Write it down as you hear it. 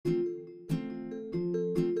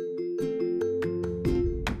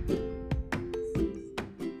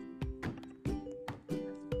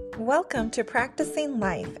Welcome to Practicing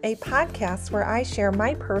Life, a podcast where I share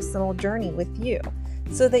my personal journey with you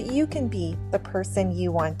so that you can be the person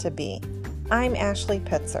you want to be. I'm Ashley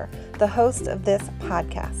Pitzer, the host of this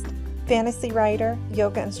podcast, fantasy writer,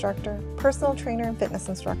 yoga instructor, personal trainer and fitness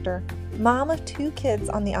instructor, mom of 2 kids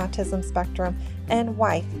on the autism spectrum, and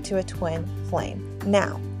wife to a twin flame.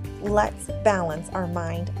 Now, let's balance our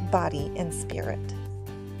mind, body, and spirit.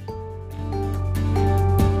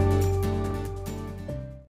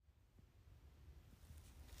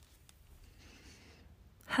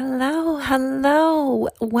 Hello.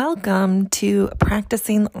 Welcome to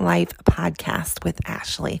Practicing Life podcast with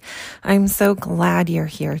Ashley. I'm so glad you're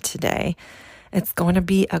here today. It's going to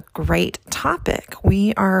be a great topic.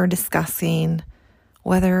 We are discussing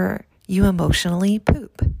whether you emotionally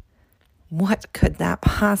poop. What could that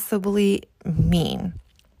possibly mean?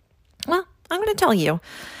 Well, I'm going to tell you.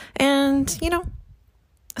 And,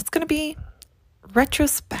 it's going to be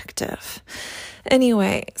retrospective.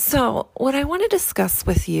 Anyway, so what I want to discuss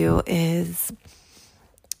with you is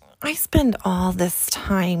I spend all this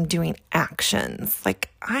time doing actions. Like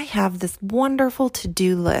I have this wonderful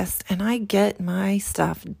to-do list and I get my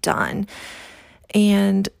stuff done.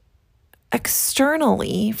 And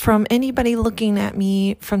externally, from anybody looking at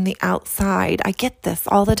me from the outside, I get this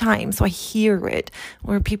all the time. So I hear it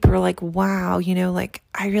where people are like, wow,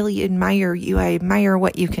 I really admire you. I admire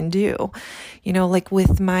what you can do. Like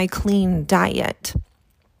with my clean diet,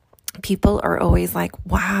 people are always like,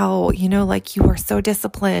 wow, you are so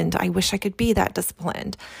disciplined. I wish I could be that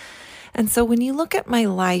disciplined. And so when you look at my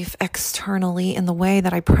life externally and the way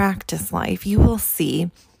that I practice life, you will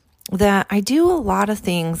see that I do a lot of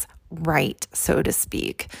things right, so to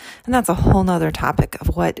speak. And that's a whole nother topic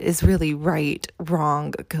of what is really right,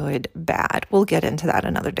 wrong, good, bad. We'll get into that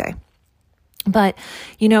another day. But,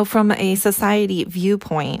 from a society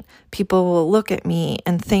viewpoint, people will look at me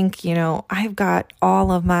and think, I've got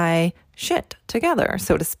all of my shit together,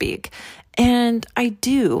 so to speak. And I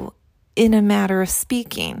do, in a matter of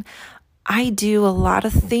speaking. I do a lot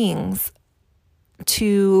of things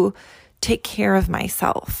to take care of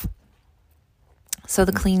myself. So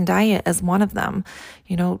the clean diet is one of them,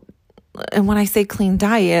 and when I say clean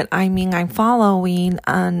diet, I mean I'm following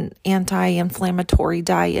an anti-inflammatory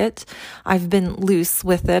diet. I've been loose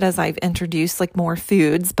with it as I've introduced more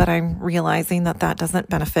foods, but I'm realizing that doesn't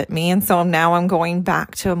benefit me. And so I'm going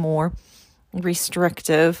back to a more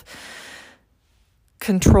restrictive,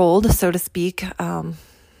 controlled, so to speak,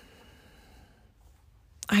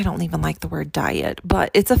 I don't even like the word diet, but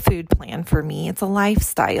it's a food plan for me. It's a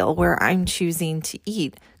lifestyle where I'm choosing to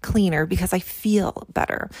eat cleaner because I feel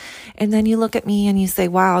better. And then you look at me and you say,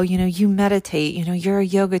 wow, you meditate, you're a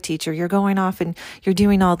yoga teacher, you're going off and you're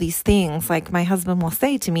doing all these things. Like my husband will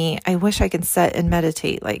say to me, I wish I could sit and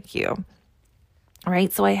meditate like you.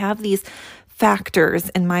 Right? So I have these factors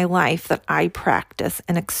in my life that I practice,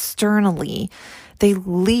 and externally they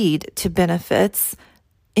lead to benefits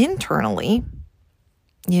internally,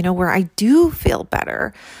 where I do feel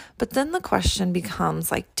better. But then the question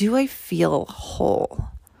becomes do I feel whole?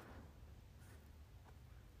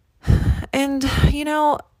 And,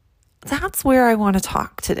 that's where I want to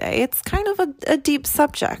talk today. It's kind of a deep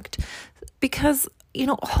subject because,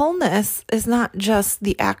 wholeness is not just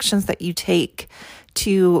the actions that you take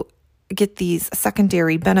to get these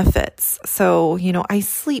secondary benefits. So, I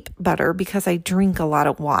sleep better because I drink a lot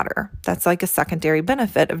of water. That's like a secondary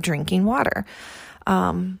benefit of drinking water.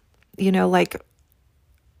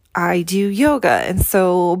 I do yoga. And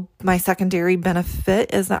so my secondary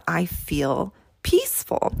benefit is that I feel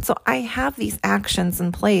peaceful. So I have these actions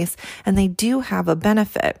in place and they do have a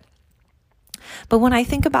benefit. But when I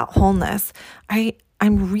think about wholeness,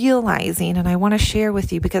 I'm realizing, and I want to share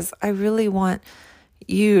with you because I really want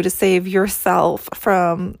you to save yourself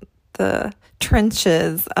from the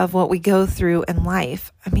trenches of what we go through in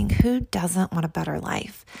life. I mean, who doesn't want a better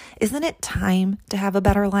life? Isn't it time to have a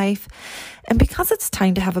better life? And because it's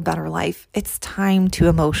time to have a better life, it's time to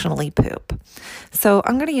emotionally poop. So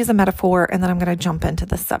I'm going to use a metaphor and then I'm going to jump into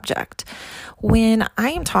the subject. When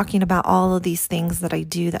I am talking about all of these things that I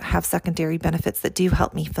do that have secondary benefits that do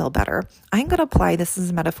help me feel better, I'm going to apply this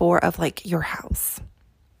as a metaphor of your house.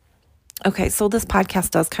 Okay, so this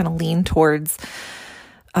podcast does kind of lean towards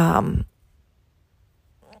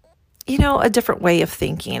a different way of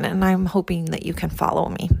thinking, and I'm hoping that you can follow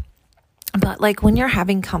me. But when you're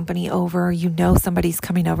having company over, somebody's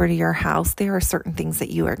coming over to your house, there are certain things that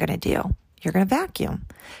you are going to do. You're going to vacuum.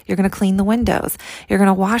 You're going to clean the windows. You're going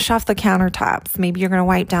to wash off the countertops. Maybe you're going to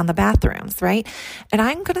wipe down the bathrooms, right? And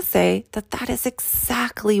I'm going to say that is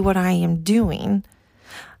exactly what I am doing.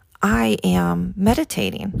 I am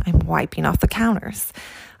meditating. I'm wiping off the counters.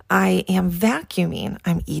 I am vacuuming,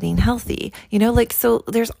 I'm eating healthy, so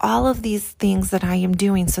there's all of these things that I am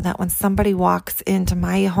doing so that when somebody walks into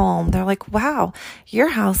my home, they're like, wow, your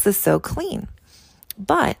house is so clean.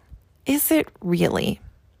 But is it really?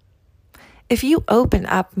 If you open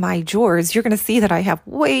up my drawers, you're going to see that I have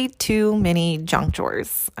way too many junk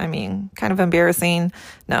drawers. I mean, kind of embarrassing.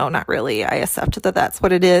 No, not really. I accept that that's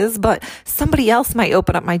what it is, but somebody else might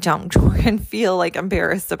open up my junk drawer and feel like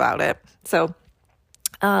embarrassed about it. So,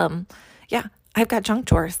 yeah, I've got junk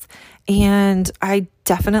drawers, and I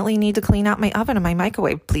definitely need to clean out my oven and my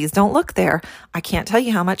microwave. Please don't look there. I can't tell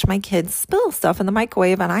you how much my kids spill stuff in the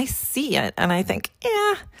microwave, and I see it and I think,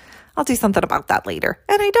 I'll do something about that later.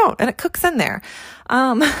 And I don't, and it cooks in there.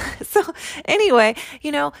 So anyway,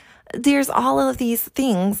 there's all of these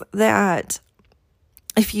things that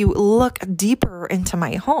if you look deeper into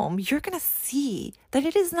my home, you're going to see that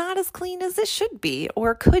it is not as clean as it should be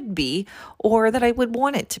or could be, or that I would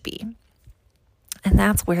want it to be. And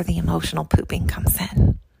that's where the emotional pooping comes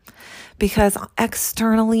in. Because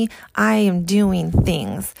externally, I am doing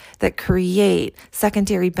things that create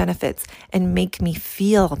secondary benefits and make me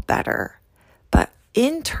feel better. But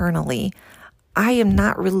internally, I am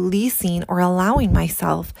not releasing or allowing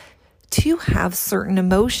myself to have certain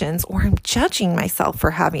emotions, or I'm judging myself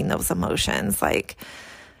for having those emotions. Like,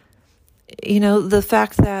 the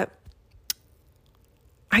fact that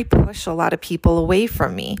I push a lot of people away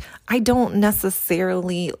from me. I don't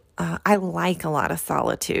necessarily, I like a lot of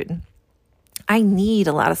solitude. I need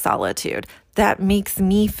a lot of solitude. That makes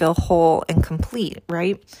me feel whole and complete,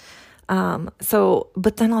 right?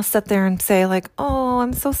 But then I'll sit there and say like, oh,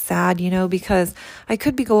 I'm so sad, because I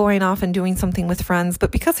could be going off and doing something with friends,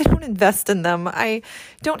 but because I don't invest in them, I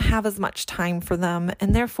don't have as much time for them.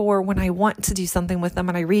 And therefore, when I want to do something with them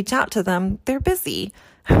and I reach out to them, they're busy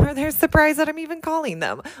or they're surprised that I'm even calling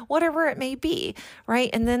them, whatever it may be, right?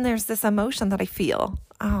 And then there's this emotion that I feel,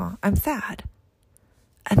 oh, I'm sad.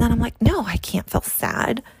 And then I'm like, no, I can't feel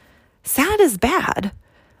sad. Sad is bad.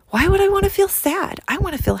 Why would I want to feel sad? I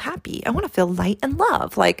want to feel happy. I want to feel light and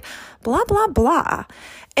love, like blah, blah, blah.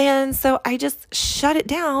 And so I just shut it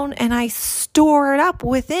down and I store it up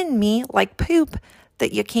within me like poop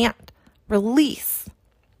that you can't release,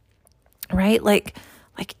 right? Like,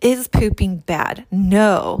 is pooping bad?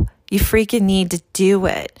 No, you freaking need to do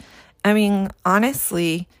it. I mean,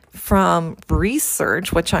 honestly, from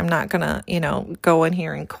research, which I'm not going to, go in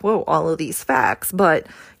here and quote all of these facts, but,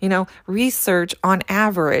 research on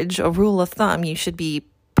average, a rule of thumb, you should be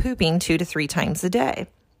pooping 2 to 3 times a day.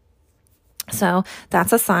 So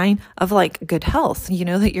that's a sign of like good health,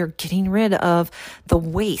 that you're getting rid of the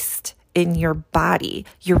waste in your body.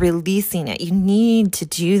 You're releasing it. You need to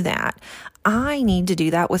do that. I need to do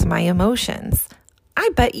that with my emotions. I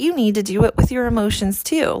bet you need to do it with your emotions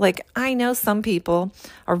too. Like, I know some people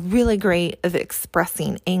are really great at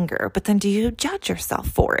expressing anger, but then do you judge yourself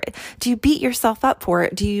for it? Do you beat yourself up for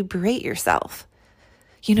it? Do you berate yourself?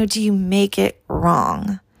 Do you make it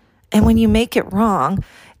wrong? And when you make it wrong,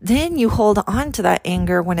 then you hold on to that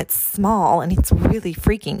anger when it's small and it's really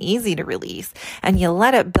freaking easy to release. And you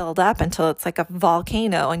let it build up until it's like a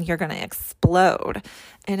volcano and you're going to explode.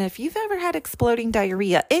 And if you've ever had exploding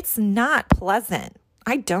diarrhea, it's not pleasant.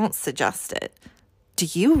 I don't suggest it. Do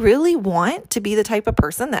you really want to be the type of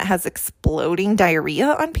person that has exploding diarrhea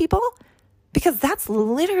on people? Because that's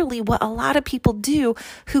literally what a lot of people do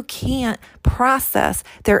who can't process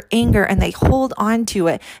their anger and they hold on to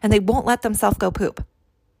it and they won't let themselves go poop.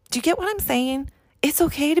 Do you get what I'm saying? It's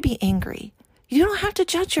okay to be angry. You don't have to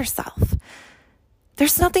judge yourself.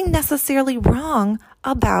 There's nothing necessarily wrong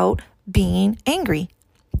about being angry.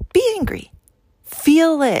 Be angry.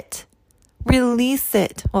 Feel it. Release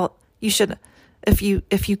it. Well, you should, if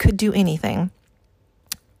you could do anything,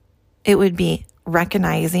 it would be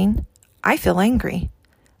recognizing, I feel angry,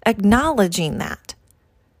 acknowledging that.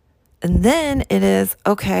 And then it is,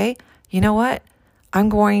 okay, you know what? I'm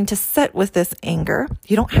going to sit with this anger.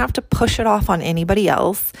 You don't have to push it off on anybody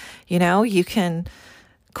else. You can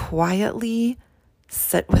quietly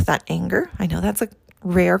sit with that anger. I know that's a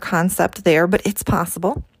rare concept there, but it's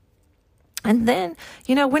possible. And then,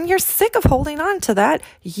 when you're sick of holding on to that,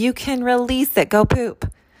 you can release it, go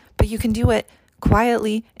poop. But you can do it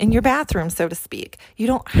quietly in your bathroom, so to speak. You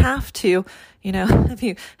don't have to, have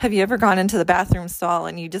you ever gone into the bathroom stall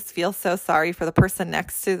and you just feel so sorry for the person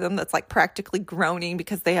next to them that's like practically groaning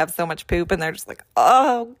because they have so much poop and they're just like,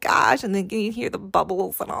 oh gosh, and then you hear the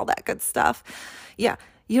bubbles and all that good stuff. Yeah.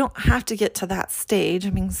 You don't have to get to that stage. I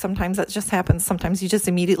mean, sometimes that just happens. Sometimes you just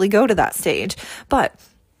immediately go to that stage. But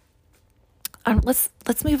let's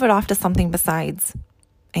move it off to something besides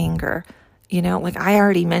anger. Like I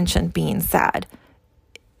already mentioned being sad.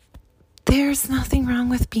 There's nothing wrong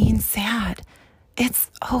with being sad. It's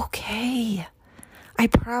okay. I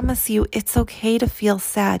promise you, it's okay to feel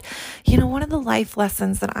sad. One of the life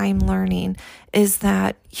lessons that I'm learning is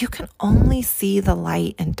that you can only see the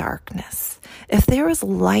light in darkness. If there was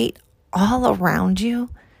light all around you,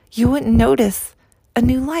 you wouldn't notice a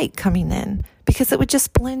new light coming in because it would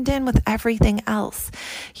just blend in with everything else.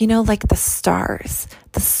 Like the stars.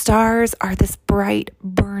 The stars are this bright,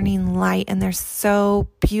 burning light, and they're so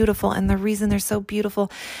beautiful. And the reason they're so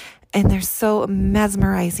beautiful and they're so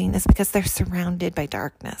mesmerizing is because they're surrounded by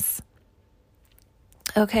darkness.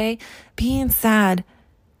 Okay? Being sad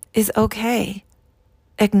is okay.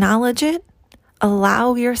 Acknowledge it.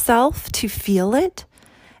 Allow yourself to feel it.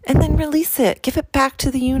 And then release it. Give it back to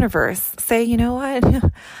the universe. Say, you know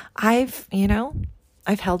what? I've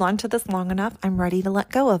held on to this long enough. I'm ready to let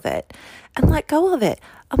go of it. And let go of it.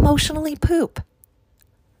 Emotionally poop.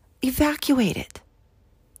 Evacuate it.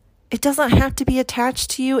 It doesn't have to be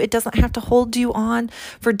attached to you. It doesn't have to hold you on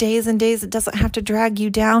for days and days. It doesn't have to drag you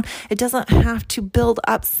down. It doesn't have to build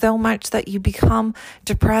up so much that you become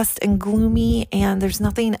depressed and gloomy and there's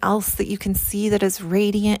nothing else that you can see that is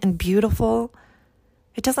radiant and beautiful.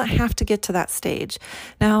 It doesn't have to get to that stage.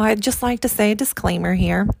 Now, I'd just like to say a disclaimer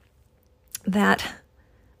here that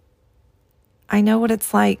I know what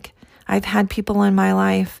it's like. I've had people in my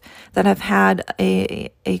life that have had a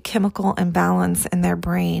chemical imbalance in their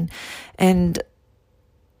brain. And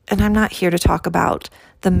I'm not here to talk about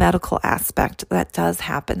the medical aspect that does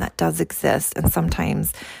happen, that does exist. And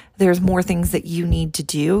sometimes there's more things that you need to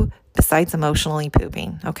do besides emotionally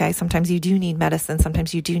pooping, okay? Sometimes you do need medicine.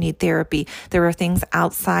 Sometimes you do need therapy. There are things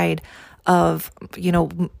outside of,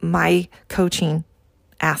 my coaching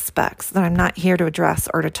aspects that I'm not here to address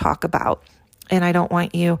or to talk about. And I don't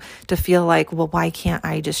want you to feel like, well, why can't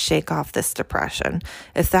I just shake off this depression?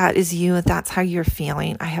 If that is you, if that's how you're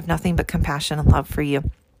feeling, I have nothing but compassion and love for you.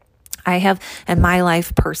 I have in my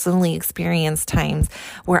life personally experienced times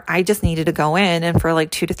where I just needed to go in and for like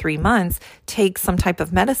 2 to 3 months, take some type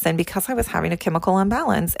of medicine because I was having a chemical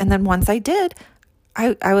imbalance. And then once I did,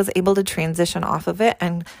 I was able to transition off of it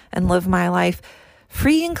and live my life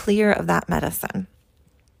free and clear of that medicine.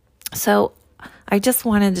 So I just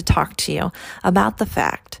wanted to talk to you about the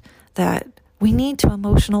fact that we need to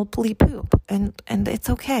emotionally poop and it's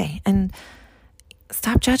okay. And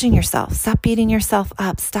stop judging yourself. Stop beating yourself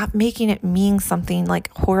up. Stop making it mean something like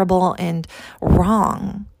horrible and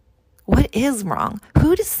wrong. What is wrong?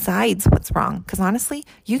 Who decides what's wrong? Because honestly,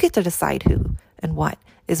 you get to decide who and what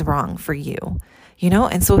is wrong for you.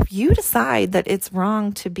 And so if you decide that it's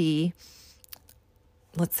wrong to be,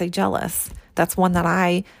 let's say, jealous, that's one that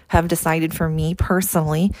I have decided for me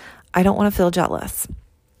personally. I don't want to feel jealous.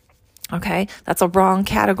 Okay? That's a wrong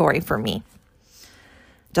category for me.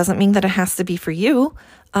 Doesn't mean that it has to be for you.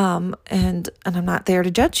 And I'm not there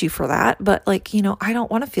to judge you for that. But I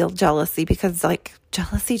don't want to feel jealousy because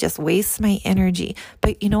jealousy just wastes my energy.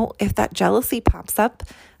 But if that jealousy pops up,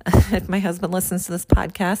 if my husband listens to this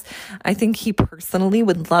podcast, I think he personally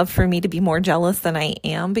would love for me to be more jealous than I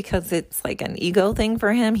am because it's like an ego thing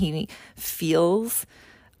for him. He feels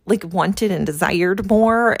like wanted and desired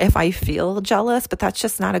more if I feel jealous, but that's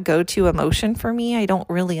just not a go-to emotion for me. I don't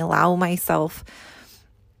really allow myself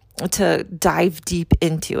to dive deep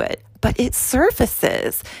into it, but it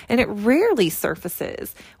surfaces and it rarely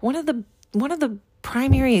surfaces. One of the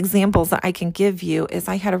primary examples that I can give you is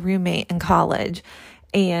I had a roommate in college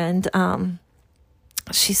and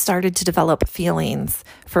she started to develop feelings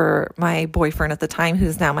for my boyfriend at the time,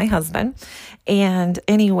 who's now my husband. And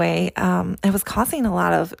anyway, it was causing a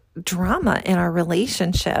lot of drama in our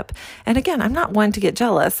relationship. And again, I'm not one to get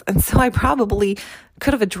jealous. And so I probably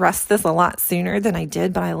could have addressed this a lot sooner than I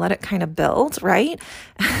did, but I let it kind of build, right?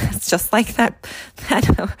 It's just like that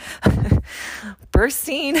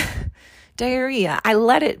bursting diarrhea. I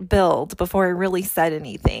let it build before I really said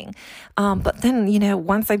anything. But then,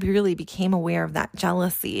 once I really became aware of that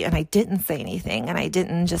jealousy and I didn't say anything and I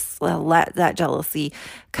didn't just let that jealousy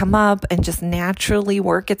come up and just naturally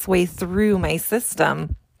work its way through my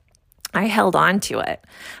system, I held on to it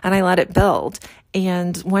and I let it build.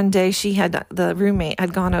 And one day the roommate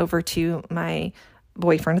had gone over to my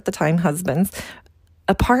boyfriend at the time, husband's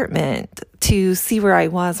apartment to see where I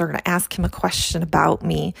was or to ask him a question about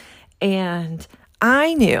me. And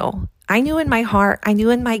I knew in my heart, I knew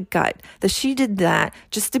in my gut that she did that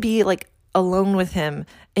just to be alone with him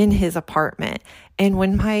in his apartment. And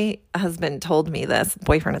when my husband told me this,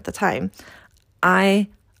 boyfriend at the time, I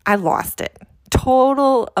lost it.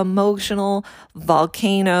 Total emotional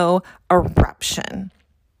volcano eruption.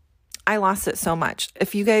 I lost it so much.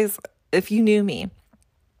 If you knew me,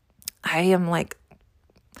 I am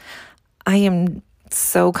I am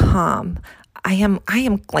so calm. I am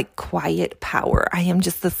like quiet power. I am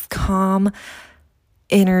just this calm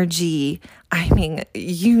energy. I mean,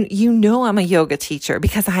 you know I'm a yoga teacher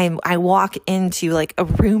because I walk into like a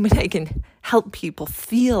room and I can help people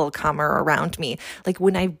feel calmer around me. Like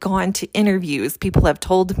when I've gone to interviews, people have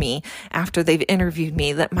told me after they've interviewed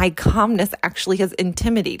me that my calmness actually has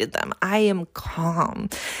intimidated them. I am calm.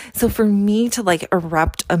 So for me to like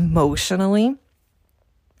erupt emotionally,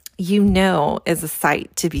 is a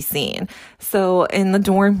sight to be seen. So in the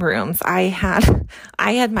dorm rooms, I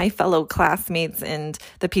had my fellow classmates and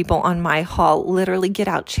the people on my hall literally get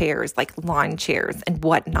out chairs, like lawn chairs and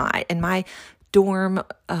whatnot. And my dorm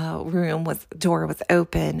door was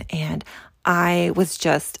open, and I was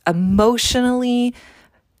just emotionally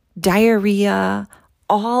diarrhea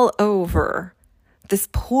all over this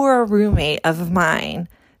poor roommate of mine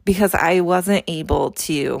because I wasn't able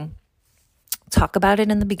to talk about it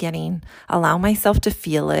in the beginning, allow myself to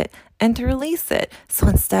feel it, and to release it. So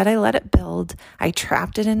instead, I let it build. I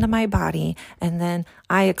trapped it into my body, and then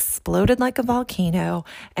I exploded like a volcano,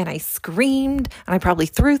 and I screamed, and I probably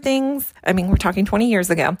threw things. I mean, we're talking 20 years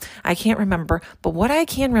ago. I can't remember, but what I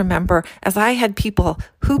can remember is I had people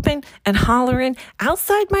hooping and hollering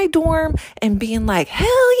outside my dorm and being like,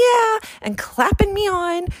 hell yeah, and clapping me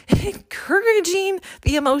on, encouraging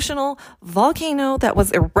the emotional volcano that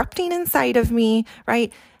was erupting inside of me,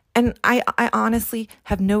 right? And I honestly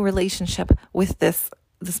have no relationship with this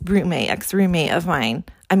ex-roommate of mine.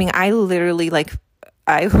 I mean, I literally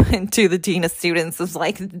I went to the dean of students, was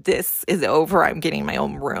like, this is over. I'm getting my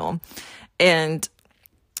own room, and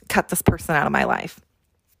cut this person out of my life,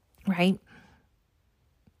 right?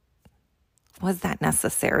 Was that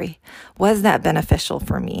necessary? Was that beneficial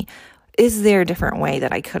for me? Is there a different way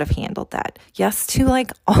that I could have handled that? Yes to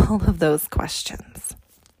all of those questions.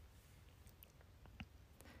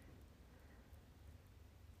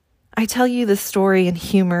 I tell you this story in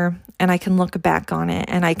humor, and I can look back on it,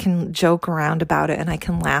 and I can joke around about it, and I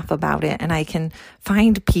can laugh about it, and I can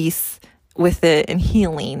find peace with it and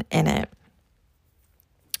healing in it.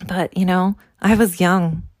 But, I was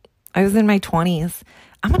young. I was in my 20s.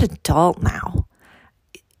 I'm an adult now.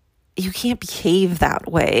 You can't behave that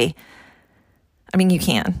way. I mean, you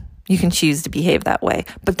can. You can choose to behave that way,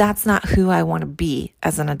 but that's not who I want to be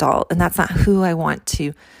as an adult, and that's not who I want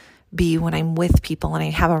to be when I'm with people and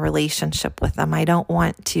I have a relationship with them. I don't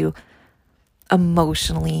want to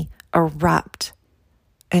emotionally erupt.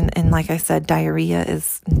 And like I said, diarrhea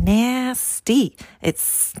is nasty. It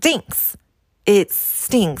stinks. It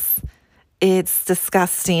stinks. It's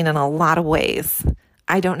disgusting in a lot of ways.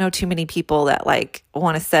 I don't know too many people that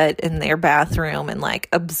want to sit in their bathroom and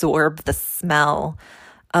absorb the smell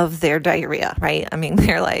of their diarrhea, right? I mean,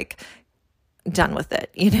 they're done with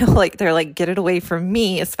it, they're get it away from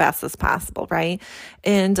me as fast as possible, right?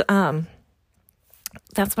 And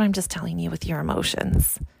that's what I'm just telling you with your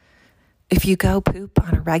emotions. If you go poop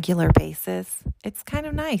on a regular basis, it's kind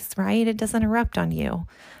of nice, right? It doesn't erupt on you.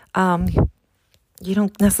 You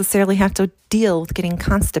don't necessarily have to deal with getting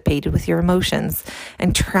constipated with your emotions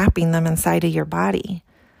and trapping them inside of your body.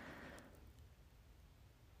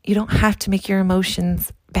 You don't have to make your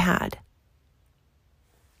emotions bad.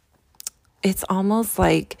 It's almost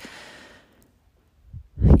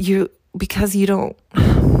because you don't,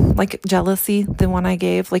 jealousy, the one I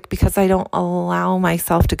gave, because I don't allow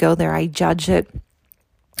myself to go there, I judge it.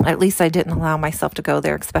 At least I didn't allow myself to go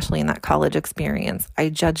there, especially in that college experience. I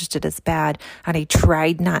judged it as bad, and I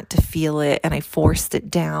tried not to feel it, and I forced it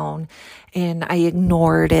down, and I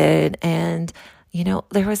ignored it. And,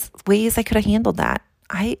 there was ways I could have handled that.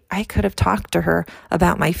 I could have talked to her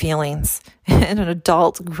about my feelings in an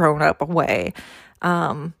adult, grown-up way.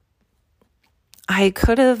 I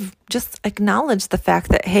could have just acknowledged the fact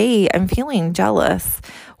that, hey, I'm feeling jealous.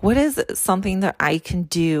 What is something that I can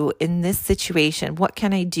do in this situation? What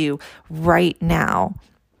can I do right now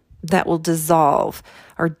that will dissolve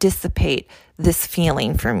or dissipate this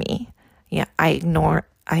feeling for me? Yeah, I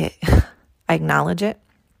acknowledge it.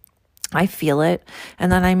 I feel it,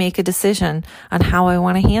 and then I make a decision on how I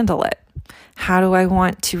want to handle it. How do I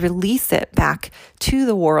want to release it back to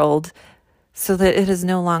the world so that it is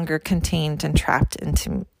no longer contained and trapped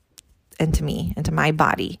into me, into my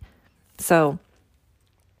body? So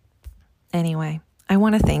anyway, I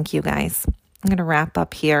want to thank you guys. I'm going to wrap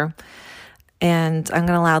up here, and I'm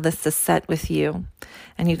going to allow this to set with you,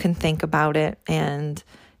 and you can think about it. And,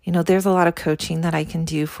 there's a lot of coaching that I can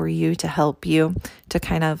do for you to help you to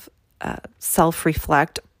kind of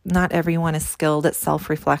self-reflect. Not everyone is skilled at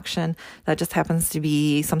self-reflection. That just happens to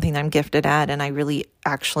be something I'm gifted at and I really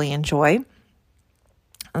actually enjoy.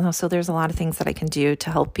 So there's a lot of things that I can do to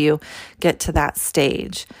help you get to that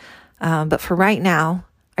stage. But for right now,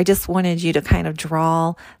 I just wanted you to kind of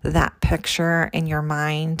draw that picture in your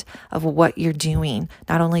mind of what you're doing,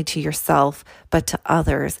 not only to yourself, but to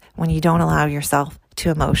others when you don't allow yourself to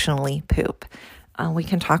emotionally poop. We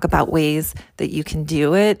can talk about ways that you can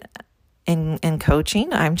do it in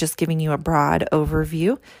coaching. I'm just giving you a broad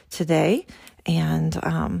overview today,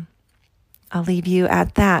 and I'll leave you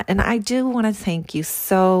at that. And I do want to thank you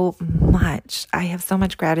so much. I have so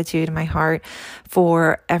much gratitude in my heart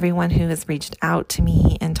for everyone who has reached out to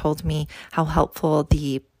me and told me how helpful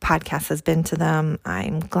the podcast has been to them.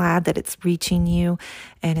 I'm glad that it's reaching you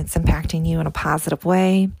and it's impacting you in a positive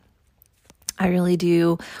way. I really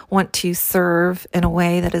do want to serve in a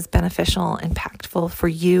way that is beneficial, impactful for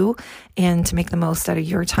you, and to make the most out of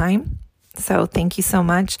your time. So thank you so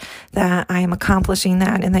much that I am accomplishing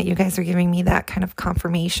that and that you guys are giving me that kind of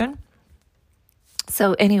confirmation.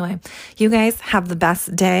 So anyway, you guys have the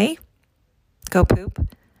best day. Go poop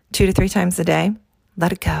 2 to 3 times a day.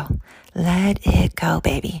 Let it go. Let it go,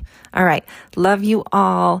 baby. All right. Love you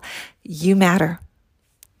all. You matter.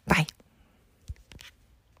 Bye.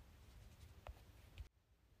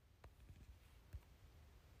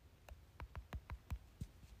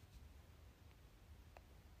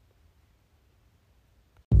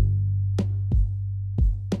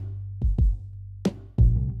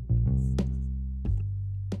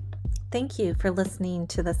 Thank you for listening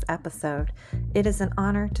to this episode. It is an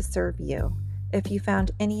honor to serve you. If you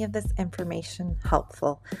found any of this information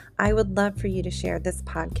helpful, I would love for you to share this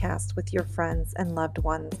podcast with your friends and loved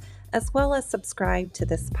ones, as well as subscribe to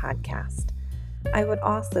this podcast. I would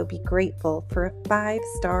also be grateful for a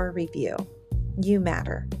 5-star review. You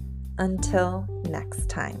matter. Until next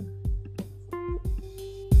time.